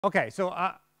Okay, so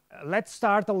let's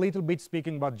start a little bit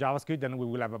speaking about JavaScript, and we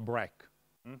will have a break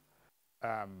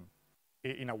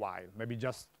in a while. Maybe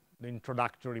just the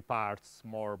introductory parts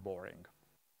more boring.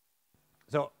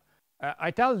 So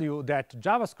I tell you that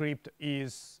JavaScript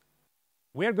is,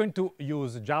 we are going to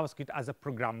use JavaScript as a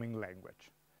programming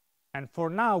language. And for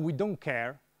now, we don't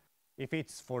care if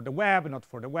it's for the web, not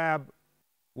for the web.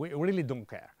 We really don't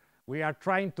care. We are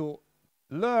trying to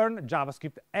learn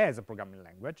JavaScript as a programming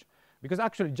language, because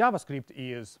actually JavaScript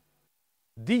is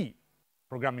the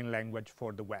programming language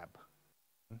for the web.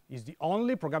 It's the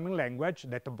only programming language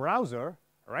that a browser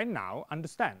right now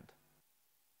understands.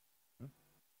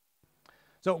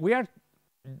 So we are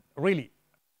really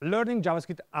learning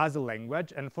JavaScript as a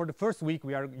language, and for the first week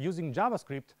we are using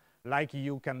JavaScript like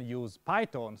you can use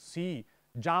Python, C,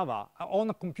 Java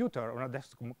on a computer, on a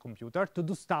desktop computer, to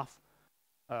do stuff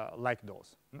like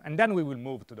those. And then we will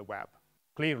move to the web,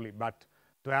 clearly, but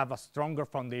to have a stronger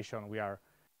foundation,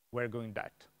 we're going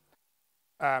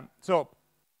that. So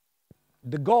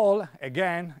the goal,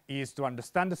 again, is to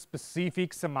understand the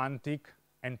specific semantic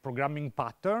and programming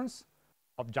patterns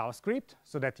of JavaScript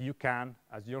so that you can,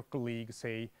 as your colleague,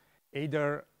 say,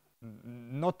 either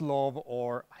not love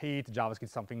or hate JavaScript,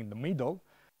 something in the middle.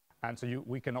 And so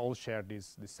we can all share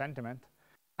this sentiment.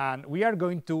 And we are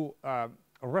going to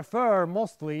refer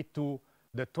mostly to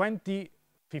the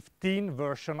 2015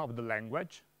 version of the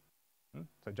language.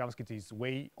 So JavaScript is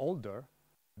way older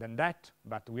than that,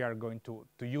 but we are going to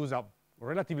use a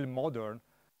relatively modern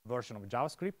version of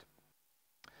JavaScript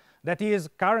that is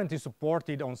currently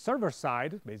supported on server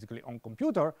side, basically on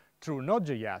computer, through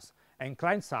Node.js, and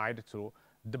client side through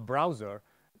the browser,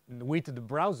 with the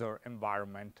browser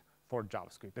environment for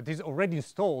JavaScript that is already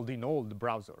installed in all the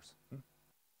browsers.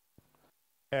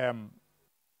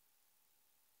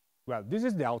 Well, this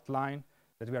is the outline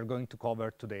that we are going to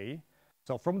cover today.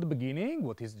 So from the beginning,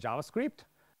 what is JavaScript,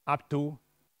 up to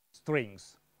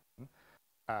strings.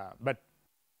 But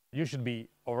you should be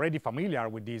already familiar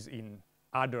with this in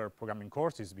other programming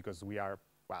courses, because we are,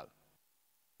 well,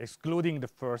 excluding the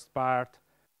first part,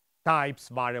 types,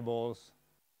 variables.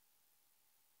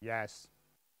 Yes,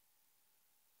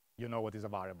 you know what is a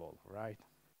variable, right?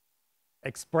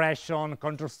 Expression,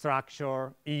 control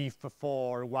structure, if,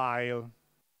 for, while.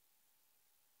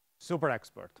 Super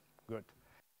expert, good.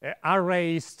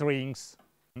 Arrays, strings,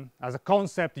 as a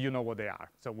concept, you know what they are.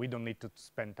 So we don't need to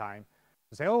spend time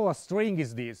to say, oh, a string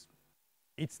is this.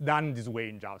 It's done this way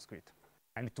in JavaScript.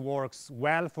 And it works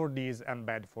well for this and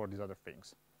bad for these other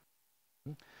things.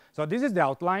 So this is the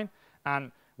outline.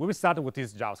 And we will start with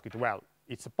this JavaScript. Well,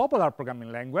 it's a popular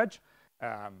programming language.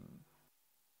 And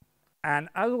as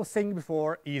I was saying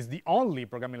before, is the only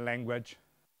programming language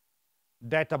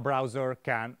that a browser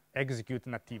can execute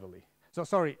natively. So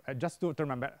sorry, just to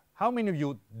remember, how many of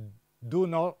you do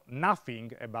know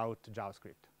nothing about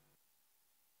JavaScript?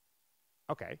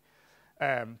 Okay,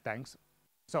 thanks.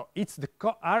 So it's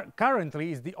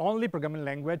currently is the only programming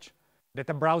language that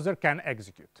a browser can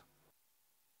execute.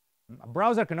 A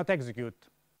browser cannot execute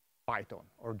Python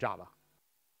or Java.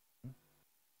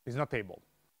 It's not able.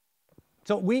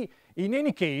 So in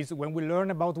any case, when we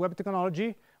learn about web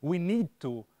technology, we need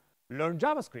to learn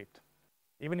JavaScript,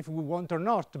 even if we want or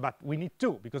not, but we need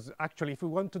to, because actually if we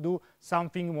want to do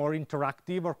something more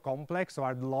interactive or complex or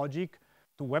add logic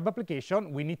to web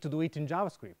application, we need to do it in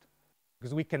JavaScript,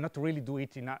 because we cannot really do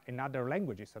it in other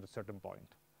languages at a certain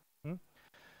point.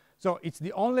 So it's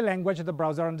the only language that the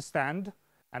browser understands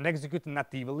and executes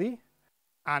natively,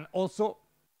 and also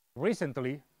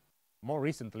recently, more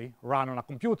recently, run on a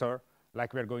computer,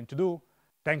 like we're going to do,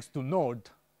 thanks to Node,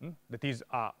 that is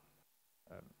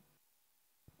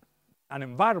an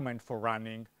environment for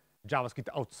running JavaScript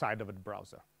outside of the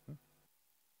browser.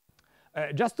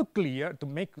 Just to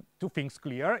make two things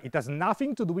clear, it has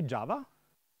nothing to do with Java,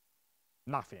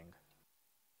 nothing.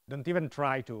 Don't even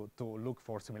try to look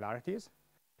for similarities.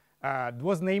 It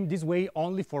was named this way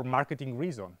only for marketing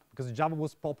reason, because Java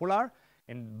was popular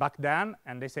back then,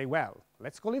 and they say, well,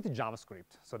 let's call it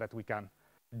JavaScript so that we can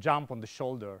jump on the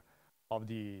shoulder of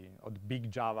the big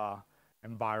Java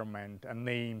environment and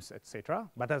names, etc.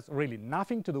 But has really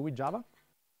nothing to do with Java,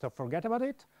 so forget about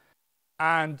it.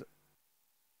 And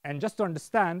just to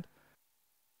understand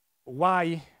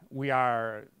why we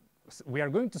are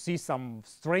going to see some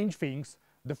strange things,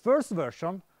 the first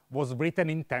version was written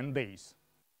in 10 days.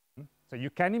 So you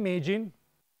can imagine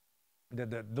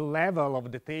the level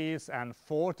of details and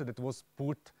thought that was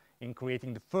put in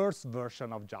creating the first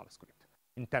version of JavaScript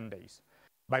in 10 days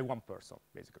by one person,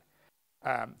 basically.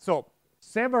 So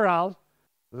several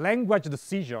language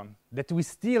decisions that we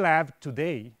still have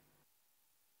today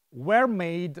were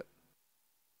made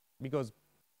because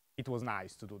it was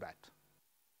nice to do that.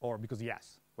 Or because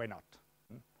yes, why not?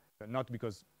 Not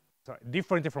because, so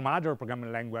differently from other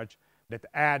programming language that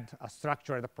had a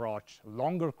structured approach,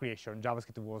 longer creation,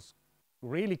 JavaScript was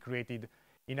really created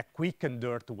in a quick and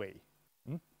dirty way.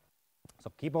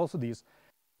 So keep also this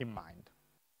in mind.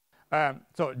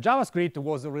 So JavaScript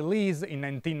was released in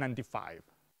 1995.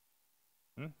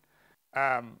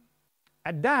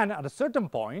 And then at a certain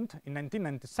point, in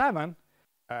 1997,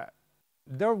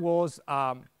 there was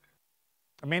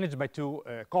managed by two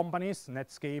companies,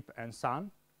 Netscape and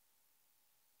Sun,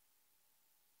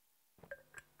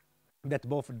 that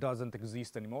both doesn't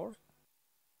exist anymore.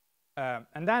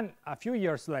 And then a few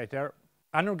years later,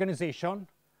 an organization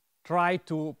tried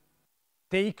to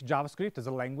take JavaScript as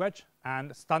a language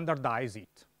and standardize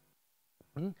it.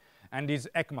 And is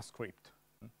ECMAScript.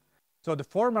 So the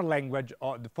former language,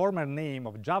 or the former name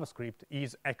of JavaScript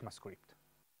is ECMAScript.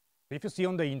 If you see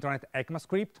on the internet,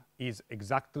 ECMAScript is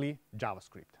exactly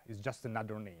JavaScript. It's just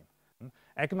another name.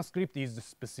 ECMAScript is the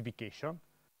specification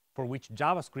for which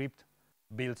JavaScript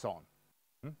builds on.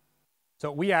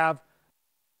 So we have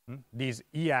this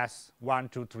ES 1,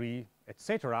 2, 3,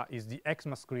 etc. is the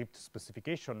ECMAScript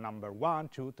specification number 1,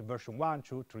 2, version 1,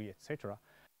 2, 3, etc.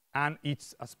 And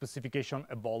it's a specification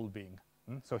evolving.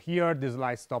 So here the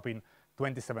slides stop in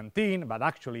 2017, but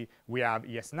actually we have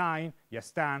ES9,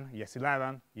 ES10,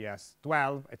 ES11,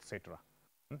 ES12, etc.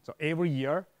 So every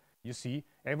year, you see,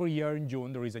 every year in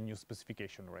June there is a new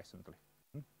specification recently.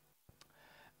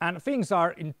 And things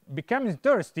are becoming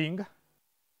interesting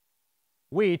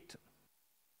with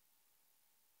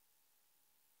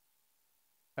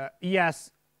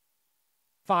ES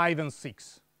 5 and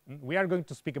 6. We are going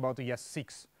to speak about ES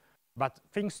 6, but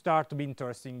things start to be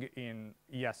interesting in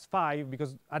ES 5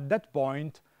 because at that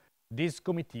point, this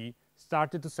committee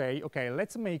started to say, okay,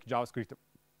 let's make JavaScript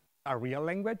a real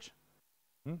language.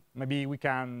 Maybe we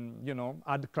can,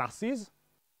 add classes,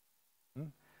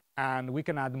 and we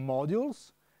can add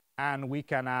modules, and we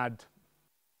can add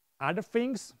other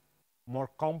things, more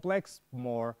complex,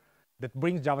 more that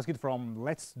brings JavaScript from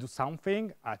let's do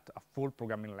something at a full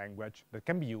programming language that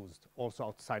can be used also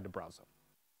outside the browser.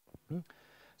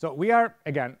 So we are,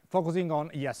 again, focusing on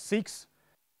ES6.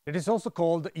 It is also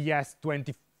called ES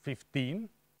 2015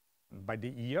 by the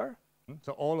year.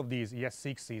 So all of these,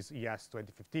 ES6 is ES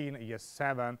 2015,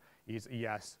 ES7 is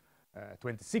ES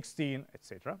 2016,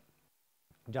 etc.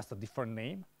 Just a different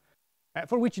name.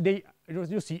 For which they,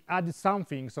 you see, added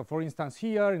something. So for instance,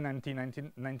 here in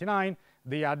 1999,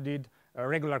 they added a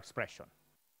regular expression.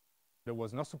 There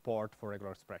was no support for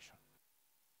regular expression.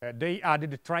 They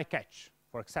added a try-catch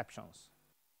for exceptions.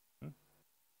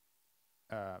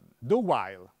 Do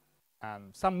while,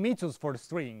 and some methods for the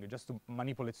string, just to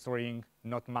manipulate string,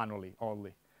 not manually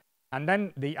only. And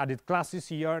then they added classes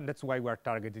here, and that's why we're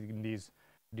targeting this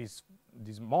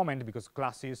moment, because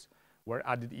classes were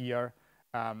added here.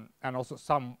 And also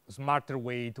some smarter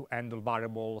way to handle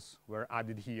variables were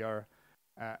added here,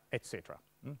 etc.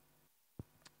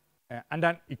 And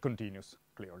then it continues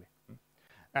clearly.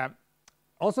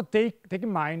 Also keep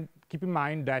in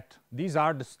mind that these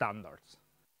are the standards.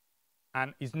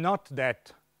 And it's not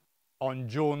that on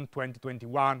June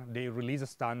 2021 they release a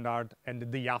standard and the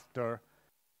day after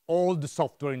all the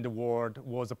software in the world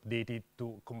was updated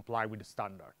to comply with the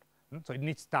standard. So it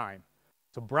needs time.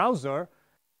 So browser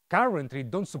currently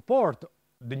don't support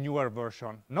the newer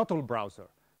version. Not all browsers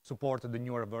support the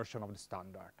newer version of the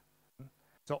standard.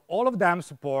 So all of them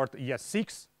support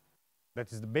ES6,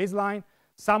 that is the baseline.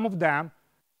 Some of them,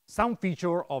 some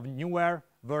feature of newer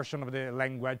version of the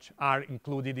language are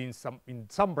included in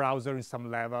some browser in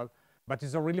some level, but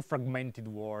it's a really fragmented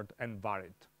world and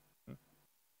varied.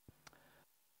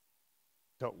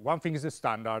 So one thing is the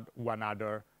standard, one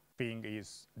other thing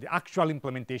is the actual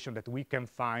implementation that we can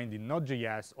find in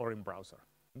Node.js or in browser.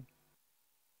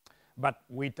 But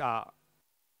with a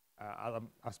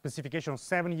specification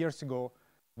 7 years ago,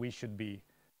 we should be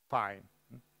fine.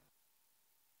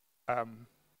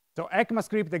 So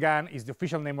ECMAScript, again, is the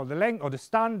official name of the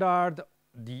standard.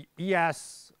 The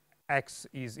ESX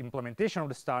is implementation of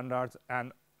the standards.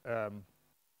 And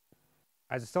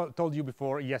as I told you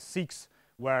before, ES6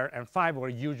 and 5 were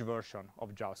a huge version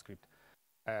of JavaScript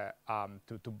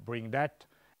to bring that.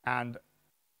 And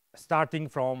starting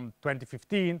from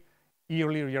 2015,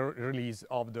 yearly release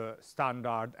of the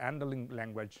standard and the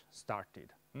language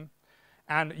started.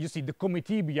 And you see the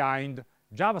committee behind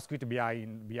JavaScript,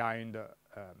 behind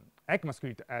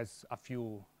ECMAScript has a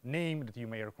few names that you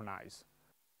may recognize.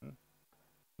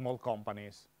 Small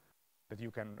companies that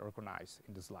you can recognize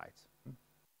in the slides.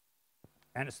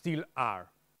 And still are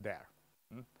there.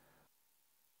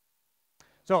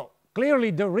 So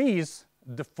clearly there is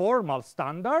the formal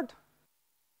standard,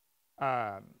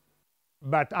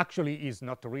 but actually is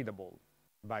not readable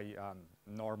by a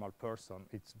normal person.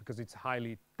 It's because it's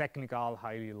highly technical,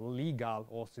 highly legal,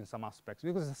 also in some aspects,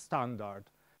 because it's a standard.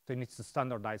 So it needs to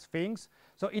standardize things.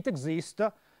 So it exists,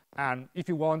 and if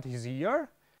you want, it's here.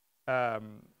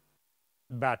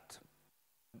 But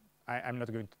I'm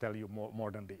not going to tell you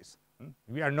more than this.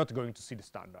 We are not going to see the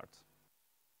standards.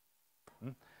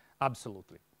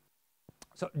 Absolutely.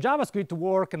 So JavaScript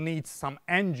work needs some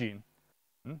engine.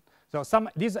 So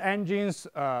these engines,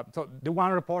 so the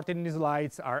one reported in the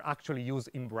slides are actually used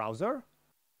in browser.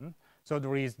 So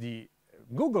there is the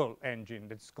Google engine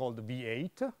that's called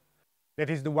V8. That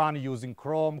is the one using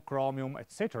Chrome, Chromium,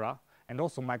 etc., and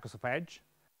also Microsoft Edge.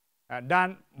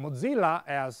 Then Mozilla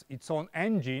has its own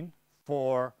engine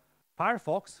for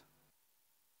Firefox.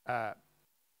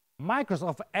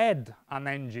 Microsoft had an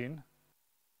engine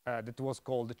that was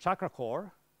called Chakra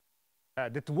Core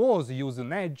that was used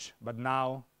in Edge, but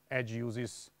now Edge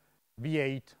uses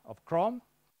V8 of Chrome.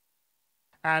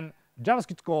 And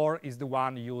JavaScript Core is the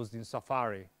one used in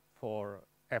Safari for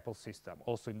Apple system,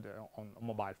 also on a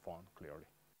mobile phone, clearly.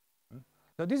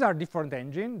 So these are different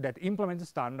engines that implement the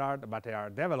standard, but they are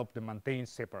developed and maintained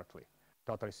separately,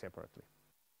 totally separately.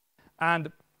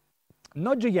 And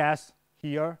Node.js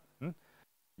here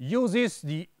uses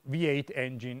the V8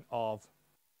 engine of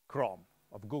Chrome,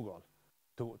 of Google,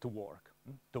 to work,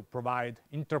 to provide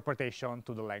interpretation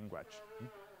to the language.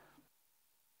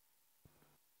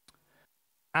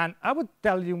 And I would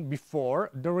tell you before,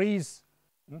 there is,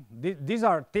 these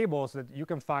are tables that you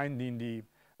can find in the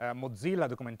Mozilla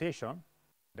documentation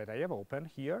that I have open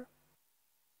here.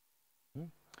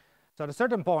 So at a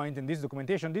certain point in this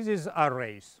documentation, this is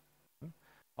arrays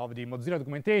of the Mozilla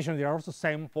documentation. There are also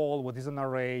samples, what is an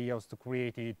array, how to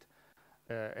create it,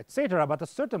 etc. But at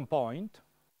a certain point,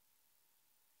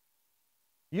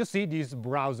 you see this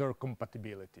browser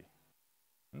compatibility.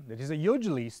 There is a huge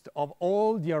list of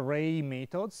all the array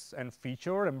methods and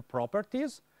features and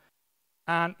properties,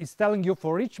 and it's telling you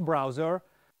for each browser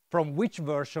from which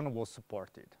version was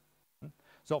supported.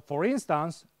 So for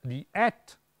instance, the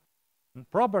 @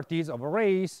 properties of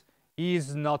arrays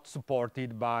is not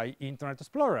supported by Internet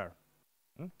Explorer,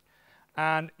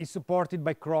 and is supported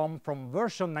by Chrome from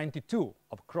version 92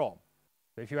 of Chrome.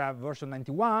 So if you have version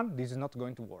 91, this is not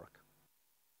going to work.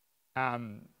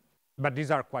 But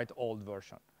these are quite old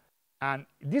versions. And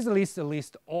this list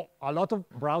lists a lot of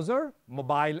browser,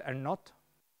 mobile and not.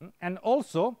 And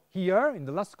also here in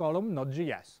the last column,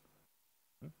 Node.js.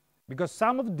 Because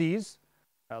some of these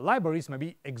libraries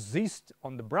maybe exist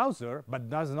on the browser, but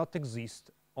does not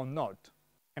exist on Node,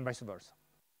 and vice versa.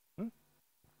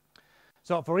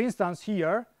 So for instance,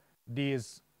 here,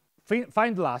 this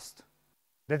find last,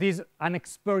 that is an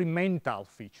experimental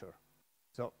feature.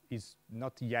 So it's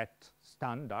not yet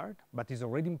standard, but is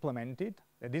already implemented.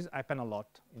 This happens a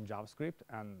lot in JavaScript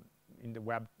and in the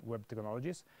web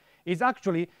technologies. It's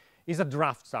actually a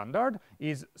draft standard,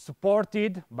 is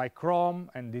supported by Chrome,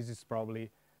 and this is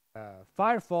probably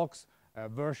Firefox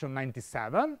version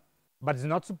 97, but it's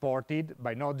not supported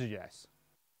by Node.js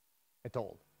at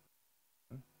all.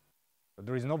 So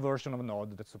there is no version of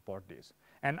Node that supports this.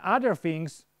 And other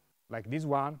things, like this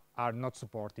one, are not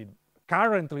supported,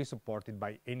 currently supported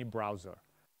by any browser.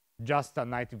 Just a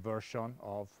native version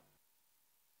of,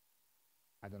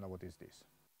 I don't know what is this,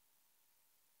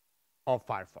 of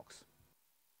Firefox.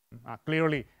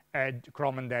 Clearly,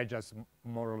 Chrome and Edge has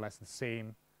more or less the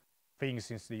same thing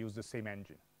since they use the same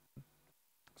engine.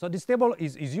 So this table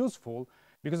is useful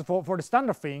because for the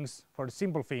standard things, for the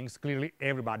simple things, clearly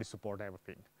everybody supports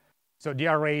everything. So the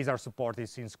arrays are supported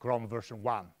since Chrome version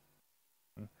 1.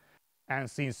 And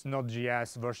since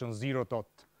Node.js version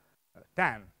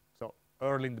 0.10, so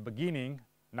early in the beginning,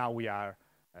 now we are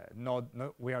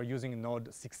using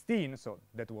Node 16, so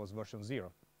that was version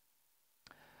 0.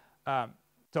 And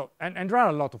there are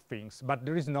a lot of things, but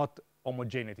there is not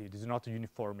homogeneity, there is not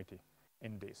uniformity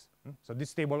in this. So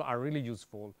this table are really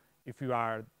useful if you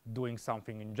are doing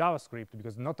something in JavaScript,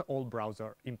 because not all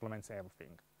browser implements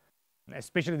everything,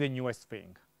 especially the newest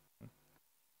thing.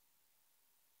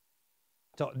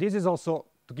 So this is also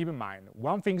to keep in mind.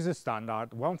 One thing is the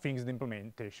standard, one thing is the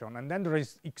implementation, and then there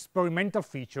is experimental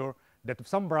feature that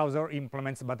some browser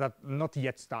implements but are not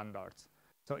yet standards.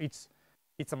 So it's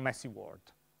a messy world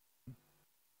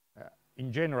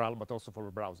in general, but also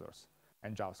for browsers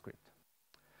and JavaScript.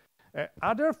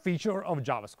 Other feature of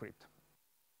JavaScript,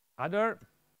 other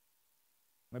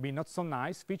maybe not so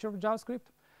nice feature of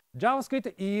JavaScript,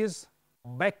 JavaScript is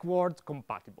backward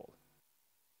compatible.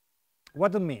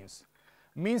 What it means?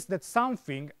 It means that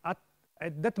something at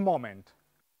that moment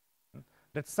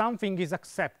that something is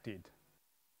accepted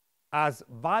as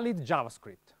valid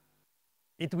JavaScript,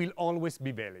 it will always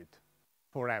be valid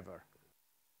forever.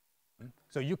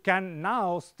 So you can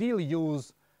now still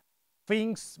use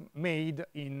things made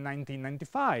in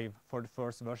 1995 for the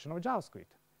first version of JavaScript,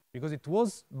 because it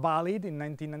was valid in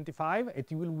 1995,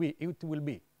 it will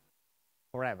be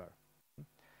forever.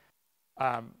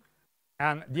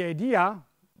 And the idea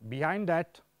behind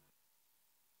that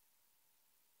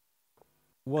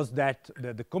was that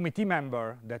the committee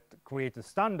member that created the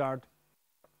standard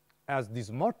has this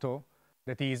motto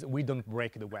that is, we don't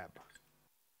break the web.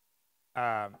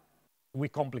 We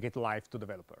complicate life to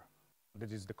developer.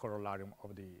 That is the corollary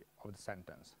of the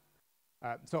sentence.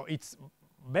 So it's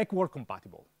backward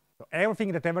compatible. So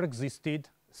everything that ever existed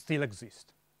still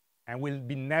exists and will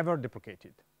be never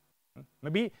deprecated.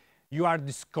 Maybe you are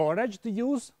discouraged to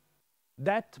use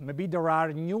that. Maybe there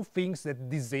are new things that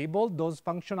disable those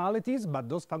functionalities, but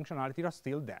those functionalities are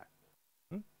still there.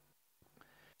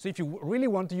 So if you really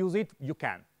want to use it, you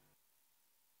can.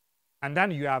 And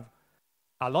then you have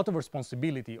a lot of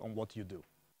responsibility on what you do.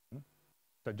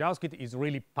 So JavaScript is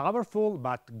really powerful,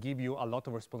 but give you a lot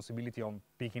of responsibility on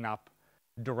picking up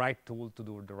the right tool to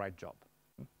do the right job.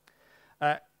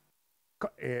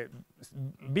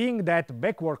 Being that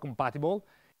backward compatible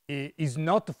is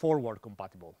not forward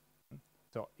compatible.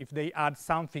 So if they add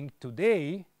something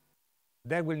today,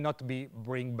 that will not be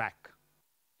bring back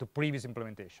to previous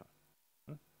implementation.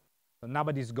 So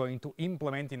nobody is going to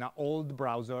implement in an old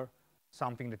browser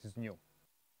something that is new.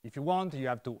 If you want, you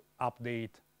have to update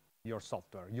your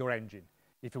software, your engine,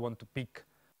 if you want to pick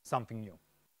something new.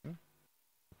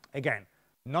 Again,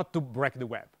 not to break the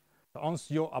web. So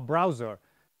once a browser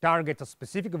targets a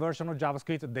specific version of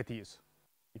JavaScript, that is.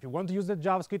 If you want to use that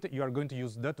JavaScript, you are going to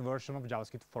use that version of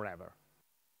JavaScript forever.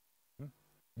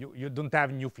 You don't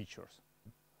have new features.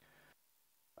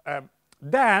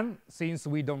 Then, since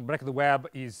we don't break the web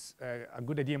is a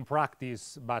good idea in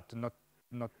practice, but not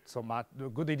so much, a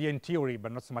good idea in theory,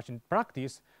 but not so much in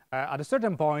practice, at a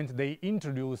certain point, they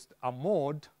introduced a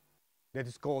mode that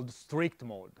is called strict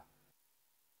mode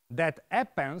that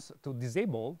happens to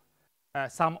disable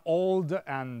some old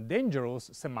and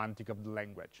dangerous semantic of the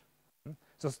language.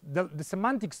 So the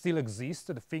semantic still exists,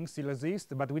 the things still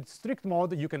exist, but with strict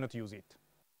mode, you cannot use it.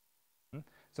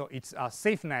 So it's a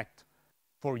safe net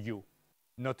for you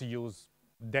not to use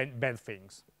bad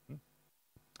things.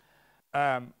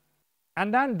 And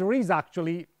then there is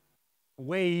actually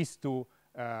ways to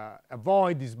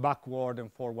avoid this backward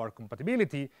and forward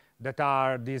compatibility that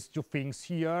are these two things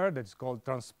here that's called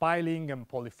transpiling and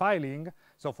polyfiling.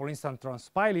 So for instance,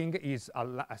 transpiling is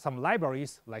some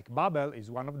libraries, like Babel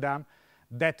is one of them,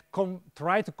 that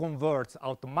try to convert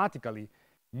automatically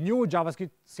new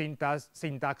JavaScript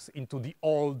syntax into the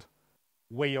old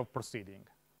way of proceeding.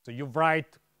 So you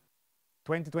write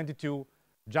 2022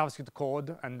 JavaScript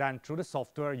code, and then through the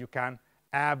software, you can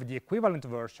have the equivalent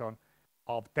version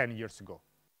of 10 years ago,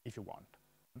 if you want.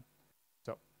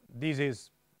 So this is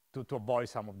to avoid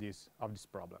some of this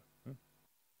problem.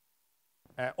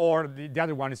 Or the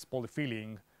other one is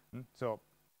polyfilling. So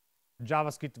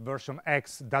JavaScript version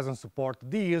X doesn't support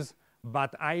these,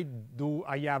 but I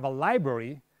have a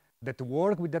library that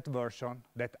works with that version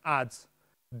that adds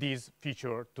this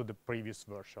feature to the previous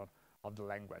version of the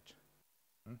language.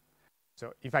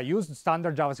 So if I use the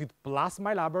standard JavaScript plus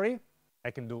my library, I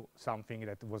can do something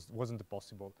that wasn't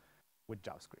possible with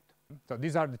JavaScript. So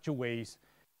these are the two ways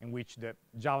in which the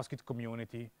JavaScript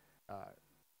community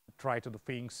try to do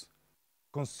things,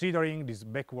 considering this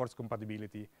backwards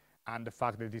compatibility and the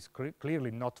fact that it is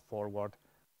clearly not forward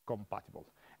compatible.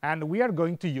 And we are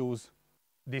going to use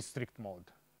this strict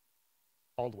mode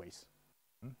always.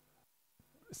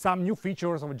 Some new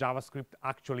features of JavaScript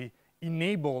actually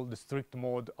enable the strict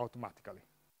mode automatically.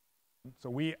 So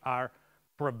we are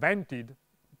prevented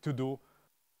to do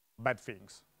bad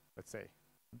things, let's say.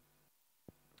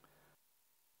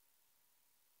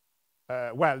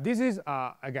 Well, this is,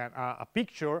 again, a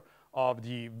picture of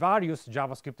the various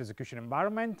JavaScript execution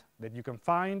environment that you can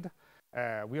find.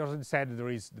 We already said there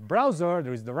is the browser,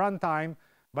 there is the runtime,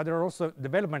 but there are also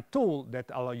development tools that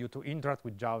allow you to interact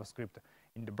with JavaScript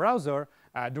in the browser.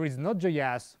 There is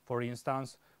Node.js, for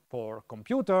instance, for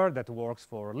computer that works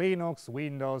for Linux,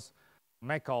 Windows,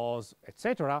 Mac OS,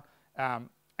 etc. And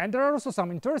there are also some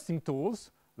interesting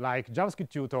tools like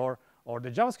JavaScript Tutor or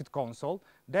the JavaScript console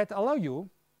that allow you,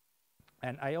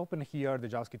 and I open here the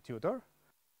JavaScript Tutor,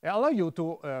 allow you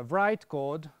to write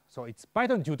code. So it's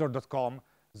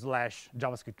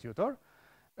pythontutor.com/JavaScript tutor,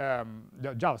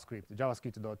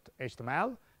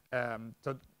 javascript.html.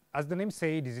 So as the name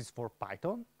says, this is for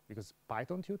Python, because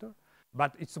Python tutor.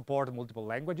 but it supports multiple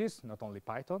languages, not only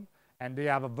Python, and they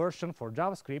have a version for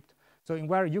JavaScript, so in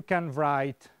where you can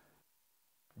write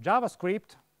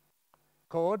JavaScript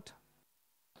code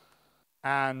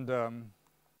and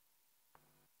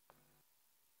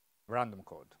random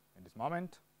code in this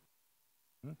moment.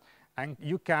 And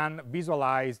you can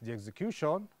visualize the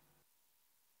execution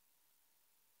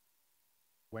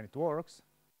when it works.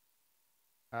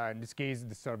 In this case,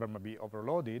 the server may be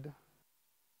overloaded.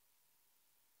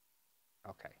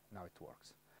 OK, now it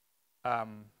works.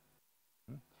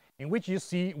 In which you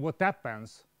see what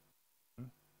happens.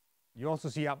 You also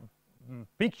see a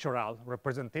pictorial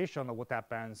representation of what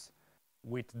happens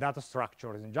with data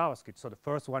structures in JavaScript. So the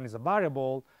first one is a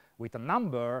variable with a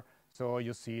number. So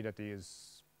you see that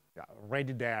is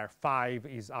already there. 5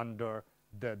 is under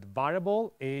the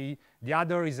variable A. The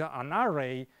other is an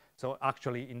array. So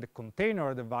actually, in the container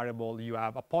of the variable, you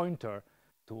have a pointer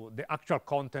to the actual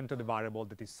content of the variable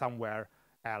that is somewhere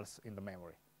else in the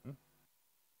memory.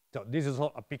 So this is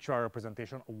a pictorial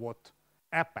representation of what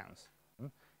happens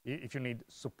if you need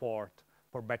support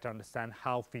for better understand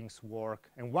how things work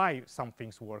and why some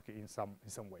things work in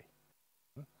some way.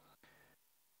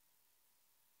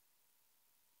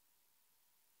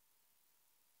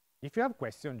 If you have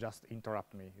questions, just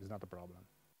interrupt me. It's not a problem.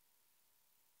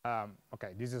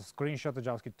 OK, this is a screenshot of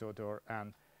JavaScript tutor.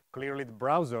 And clearly, the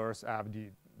browsers have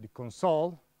the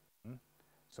console.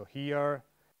 So here,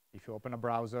 if you open a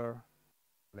browser,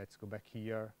 let's go back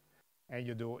here, and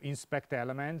you do inspect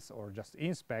elements or just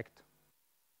inspect,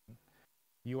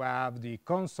 you have the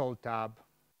console tab.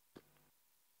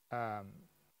 Let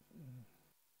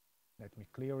me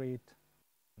clear it,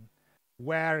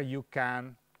 where you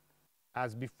can,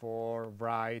 as before,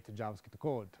 write JavaScript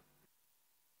code.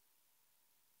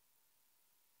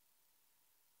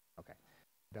 OK,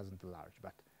 it doesn't enlarge,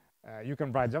 but you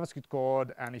can write JavaScript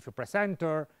code, and if you press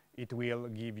enter, it will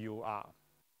give you a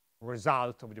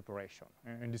result of the operation.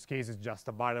 In this case, it's just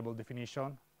a variable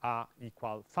definition, a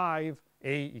equal 5,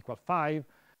 a equal 5.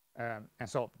 And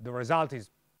so the result is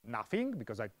nothing,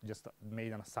 because I just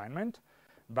made an assignment.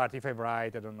 But if I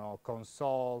write, I don't know,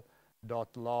 console.log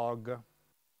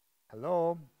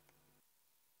hello,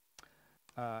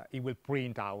 it will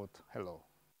print out hello,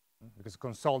 because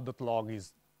console.log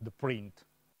is the print,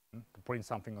 to print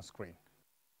something on screen.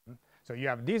 So you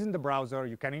have this in the browser.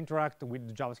 You can interact with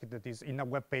the JavaScript that is in a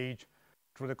web page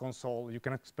through the console. You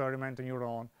can experiment on your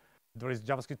own. There is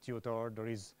JavaScript tutor. There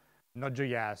is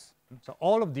Node.js. So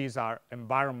all of these are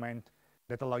environments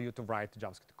that allow you to write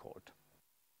JavaScript code.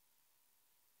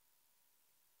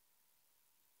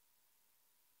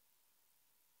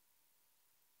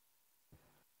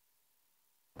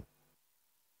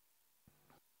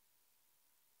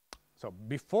 So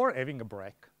before having a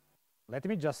break, let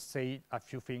me just say a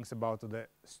few things about the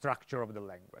structure of the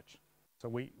language. So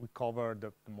we covered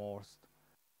the most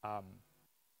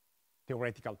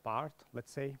theoretical part,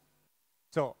 let's say.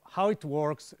 So how it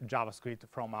works, JavaScript,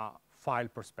 from a file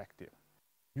perspective.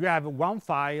 You have one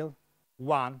file,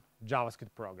 one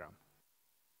JavaScript program.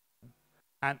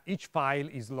 And each file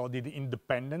is loaded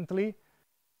independently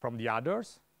from the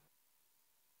others.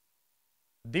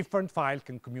 Different files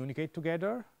can communicate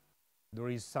together. There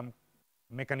is some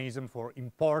mechanism for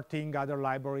importing other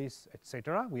libraries,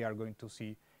 etc. We are going to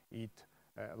see it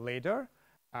later.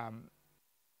 And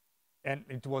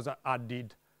it was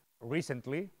added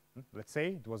recently, let's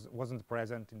say. It wasn't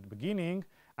present in the beginning.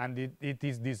 And it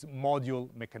is this module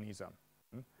mechanism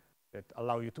that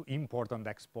allow you to import and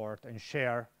export and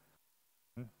share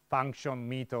function,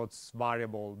 methods,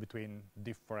 variable between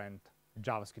different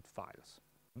JavaScript files.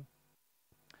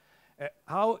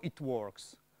 How it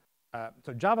works.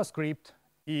 So JavaScript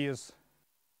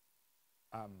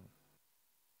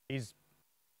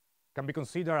can be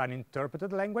considered an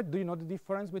interpreted language. Do you know the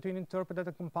difference between interpreted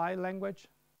and compiled language?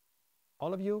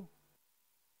 All of you?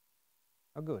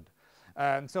 Oh, good.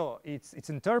 So it's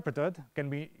interpreted, can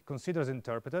be considered as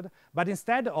interpreted, but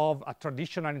instead of a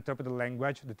traditional interpreted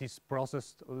language that is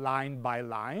processed line by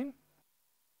line,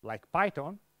 like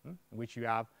Python, in which you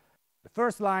have the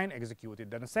first line executed,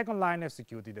 then the second line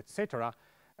executed, etc.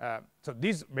 So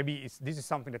this is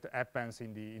something that happens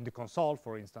in the console,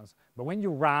 for instance. But when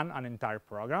you run an entire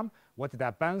program, what it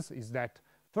happens is that,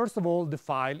 first of all, the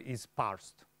file is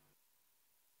parsed.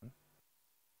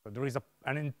 So there is a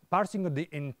parsing of the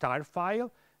entire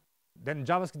file. Then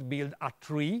JavaScript builds a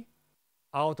tree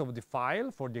out of the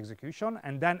file for the execution,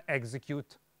 and then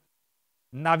execute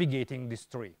navigating this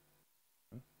tree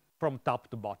from top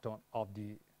to bottom of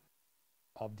the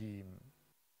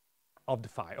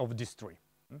file, of this tree.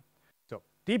 So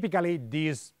typically,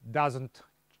 this doesn't,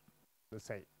 let's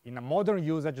say, in a modern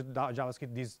usage of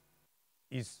JavaScript, this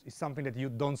is something that you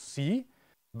don't see,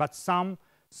 but some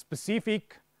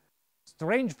specific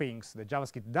strange things that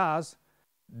JavaScript does,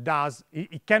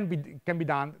 it can be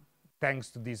done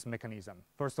thanks to this mechanism.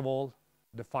 First of all,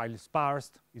 the file is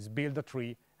parsed, is built a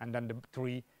tree, and then the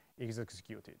tree is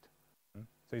executed.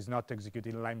 So it's not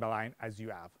executed line by line as you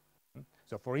have.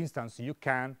 So for instance, you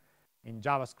can, in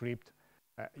JavaScript,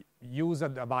 use a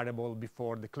variable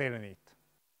before declaring it.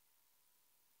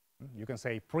 You can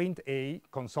say print a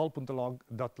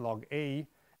console.log a,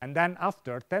 and then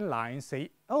after 10 lines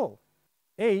say, oh,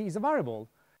 a is a variable,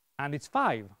 and it's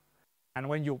 5. And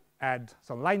when you add,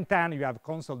 so line 10, you have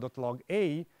console.log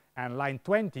a, and line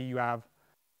 20, you have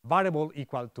variable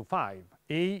equal to 5,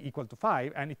 a equal to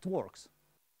 5, and it works.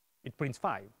 It prints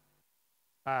 5.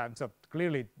 So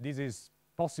clearly, this is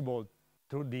possible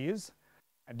through this.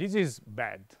 And this is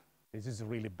bad. This is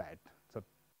really bad. So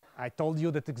I told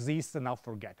you that exists, and now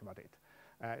forget about it.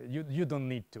 You don't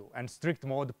need to. And strict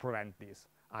mode prevent this,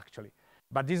 actually.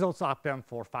 But this also happens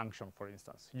for function, for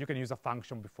instance. You can use a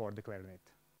function before declaring it,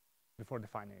 before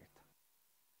defining it.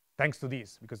 Thanks to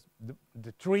this, because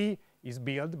the tree is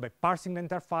built by parsing the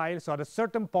entire file. So at a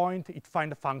certain point, it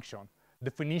finds a function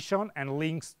definition and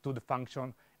links to the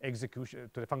function execution,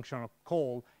 to the function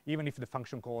call, even if the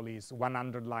function call is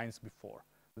 100 lines before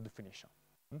the definition.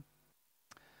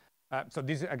 So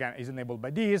this, again, is enabled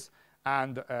by this.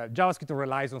 And JavaScript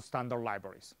relies on standard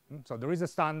libraries. So there is a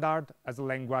standard as a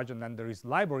language, and then there is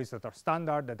libraries that are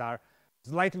standard that are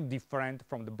slightly different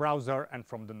from the browser and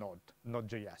from the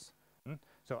Node.js.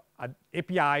 So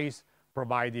APIs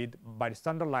provided by the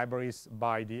standard libraries,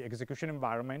 by the execution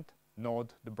environment,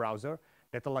 Node, the browser,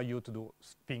 that allow you to do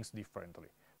things differently.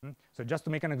 So just to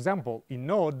make an example, in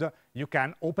Node, you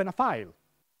can open a file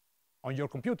on your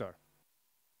computer.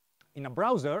 In a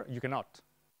browser, you cannot.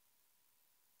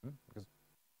 Because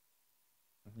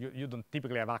you don't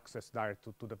typically have access direct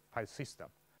to the file system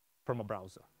from a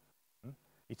browser.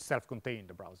 It's self-contained,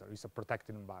 the browser. It's a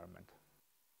protected environment.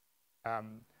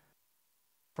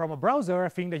 From a browser, I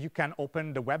think that you can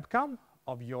open the webcam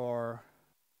of your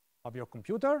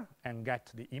computer and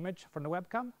get the image from the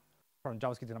webcam. From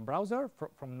JavaScript in a browser,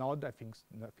 from Node, I think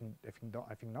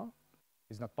no,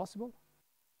 it's not possible.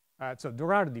 So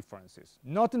there are differences,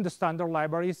 not in the standard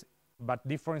libraries, but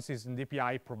differences in the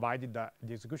API provided the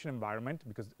execution environment,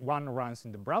 because one runs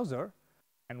in the browser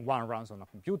and one runs on a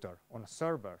computer, on a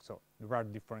server. So there are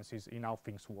differences in how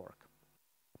things work.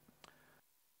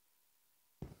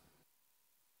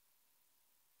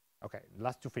 Okay,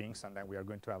 last two things, and then we are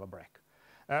going to have a break.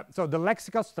 So the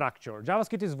lexical structure.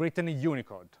 JavaScript is written in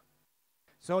Unicode.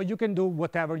 So you can do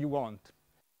whatever you want.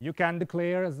 You can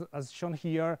declare, as shown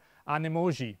here, an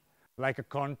emoji, like a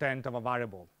content of a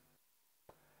variable.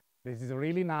 This is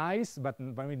really nice, but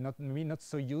maybe not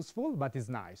so useful, but it's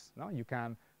nice. No? You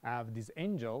can have this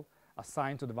angel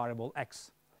assigned to the variable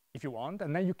x if you want,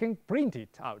 and then you can print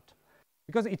it out,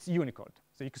 because it's Unicode.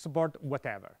 So you can support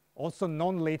whatever. Also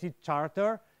non-Latin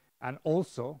character, and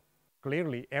also,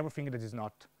 clearly, everything that is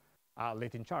not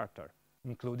Latin character,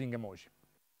 including emoji.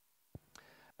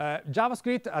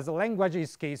 JavaScript as a language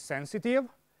is case sensitive.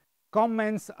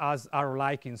 Comments are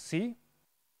like in C.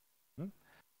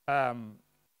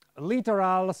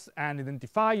 Literals and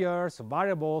identifiers,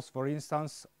 variables, for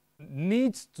instance,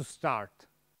 needs to start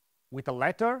with a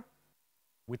letter,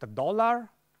 with a $,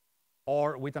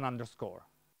 or with an underscore.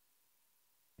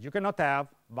 You cannot have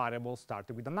variables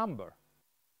started with a number,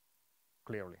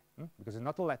 clearly, because it's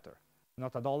not a letter,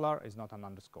 not a $, it's not an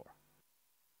underscore.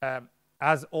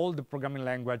 As all the programming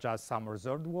language has some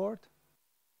reserved word,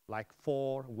 like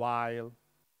for, while,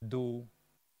 do,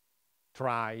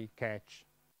 try, catch.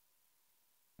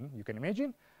 You can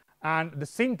imagine. And the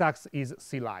syntax is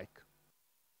C-like.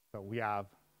 So we have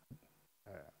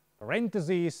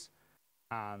parentheses,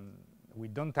 and we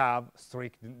don't have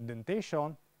strict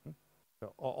indentation.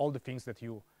 So all the things that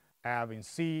you have in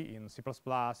C, in C++,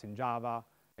 in Java,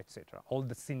 etc. All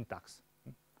the syntax,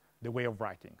 the way of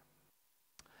writing.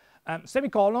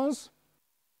 Semicolons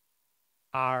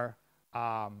are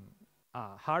a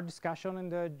hard discussion in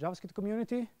the JavaScript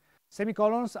community.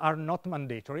 Semicolons are not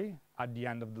mandatory at the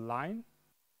end of the line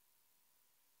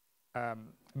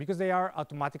because they are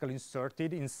automatically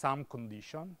inserted in some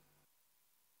condition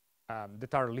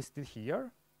that are listed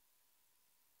here.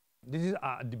 This is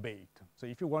a debate. So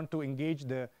if you want to engage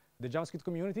the JavaScript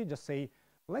community, just say,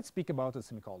 let's speak about a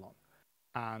semicolon.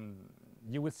 And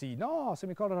you will see, no,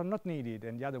 semicolons are not needed.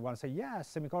 And the other one say, yes,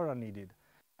 semicolons are needed.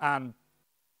 And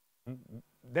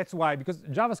that's why, because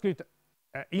JavaScript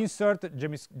insert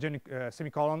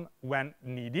semicolon when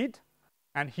needed.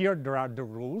 And here there are the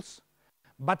rules.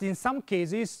 But in some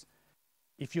cases,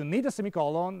 if you need a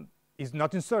semicolon, is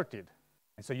not inserted.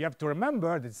 And so you have to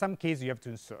remember that in some cases you have to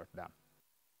insert them.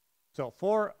 So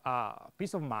for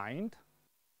peace of mind,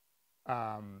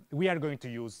 we are going to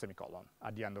use semicolon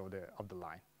at the end of the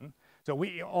line. So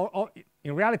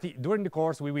in reality, during the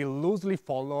course, we will loosely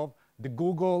follow the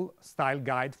Google style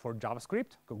guide for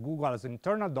JavaScript. Google has an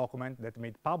internal document that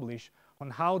made publish on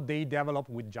how they develop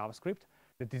with JavaScript.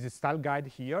 That is a style guide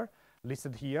here,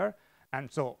 listed here. And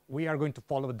so we are going to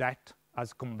follow that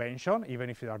as convention, even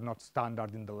if they are not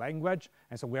standard in the language.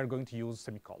 And so we are going to use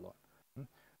semicolon.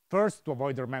 First, to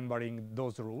avoid remembering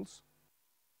those rules.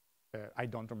 I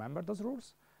don't remember those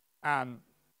rules. And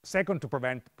second, to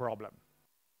prevent problem.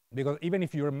 Because even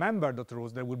if you remember those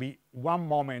rules, there will be one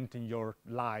moment in your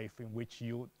life in which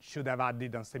you should have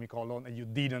added a semicolon and you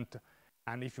didn't.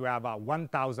 And if you have a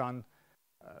 1,000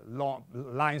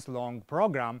 lines long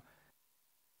program,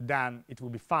 then it will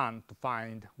be fun to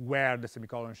find where the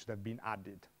semicolon should have been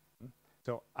added.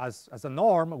 So as a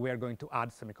norm, we are going to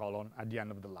add semicolon at the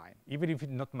end of the line, even if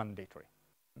it's not mandatory.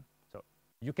 So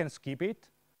you can skip it,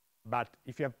 but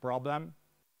if you have problem,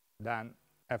 then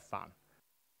have fun.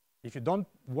 If you don't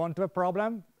want to have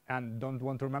problem and don't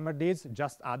want to remember this,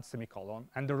 just add semicolon.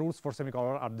 And the rules for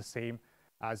semicolon are the same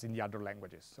as in the other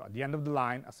languages. So at the end of the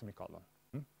line, a semicolon.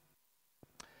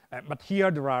 But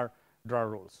here there are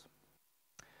rules.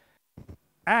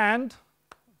 And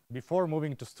before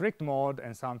moving to strict mode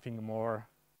and something more,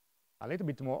 a little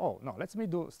bit more, oh, no, let me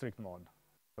do strict mode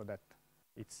so that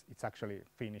it's actually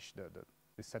finished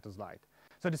this set of slide.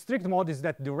 So the strict mode is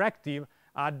that directive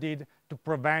added to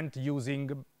prevent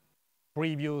using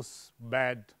previous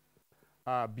bad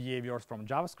behaviors from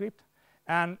JavaScript.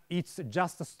 And it's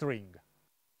just a string.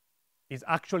 It's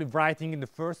actually writing in the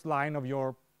first line of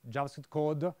your JavaScript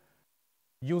code,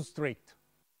 use strict.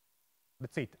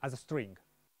 That's it, as a string.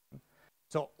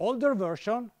 So older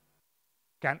version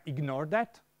can ignore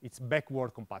that. It's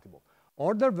backward compatible.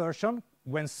 Older version,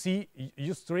 when see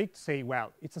use strict, say,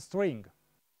 well, it's a string.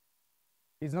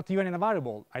 It's not even in a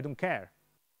variable. I don't care.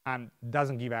 And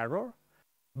doesn't give error.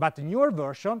 But the newer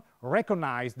version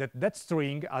recognize that that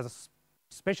string has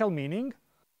a special meaning,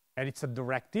 and it's a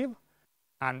directive.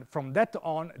 And from that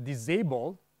on,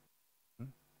 disable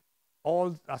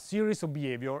a series of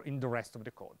behavior in the rest of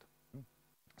the code.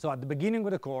 So at the beginning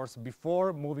of the course,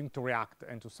 before moving to React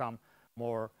and to some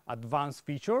more advanced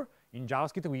feature in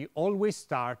JavaScript, we always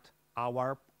start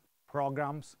our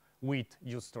programs with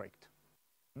use strict.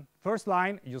 First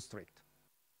line, use strict.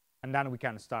 And then we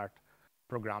can start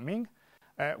programming.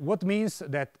 What means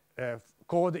that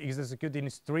code is executed in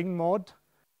string mode.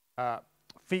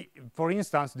 For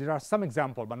instance, there are some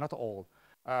examples, but not all.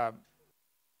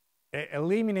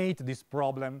 Eliminate this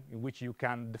problem in which you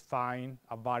can define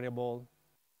a variable,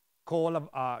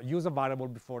 use a variable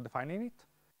before defining it,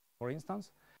 for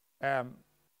instance.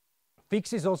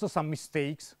 Fixes also some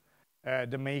mistakes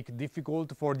that make it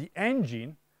difficult for the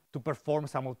engine to perform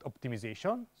some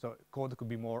optimization. So code could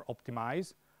be more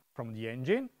optimized from the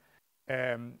engine.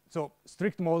 So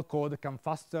strict mode code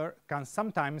can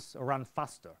sometimes run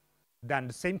faster than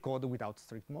the same code without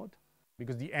strict mode,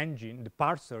 because the engine, the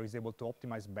parser, is able to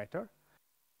optimize better.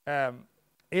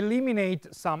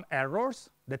 Eliminate some errors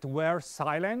that were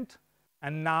silent,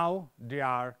 and now they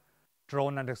are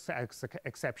thrown as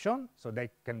exception, so they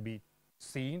can be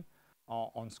seen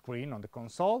on screen, on the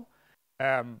console,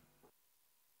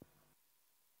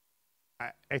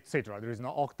 etc. There is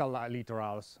no octal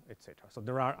literals, etc. So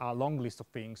there are a long list of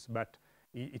things, but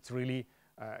it's really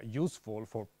useful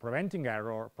for preventing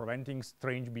error, preventing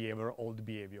strange behavior, old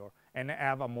behavior, and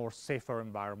have a more safer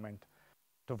environment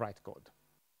to write code.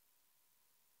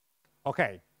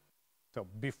 Okay, so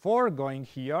before going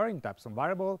here in types of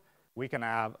variable, we can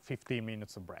have 15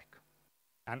 minutes of break.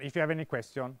 And if you have any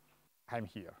question, I'm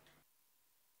here.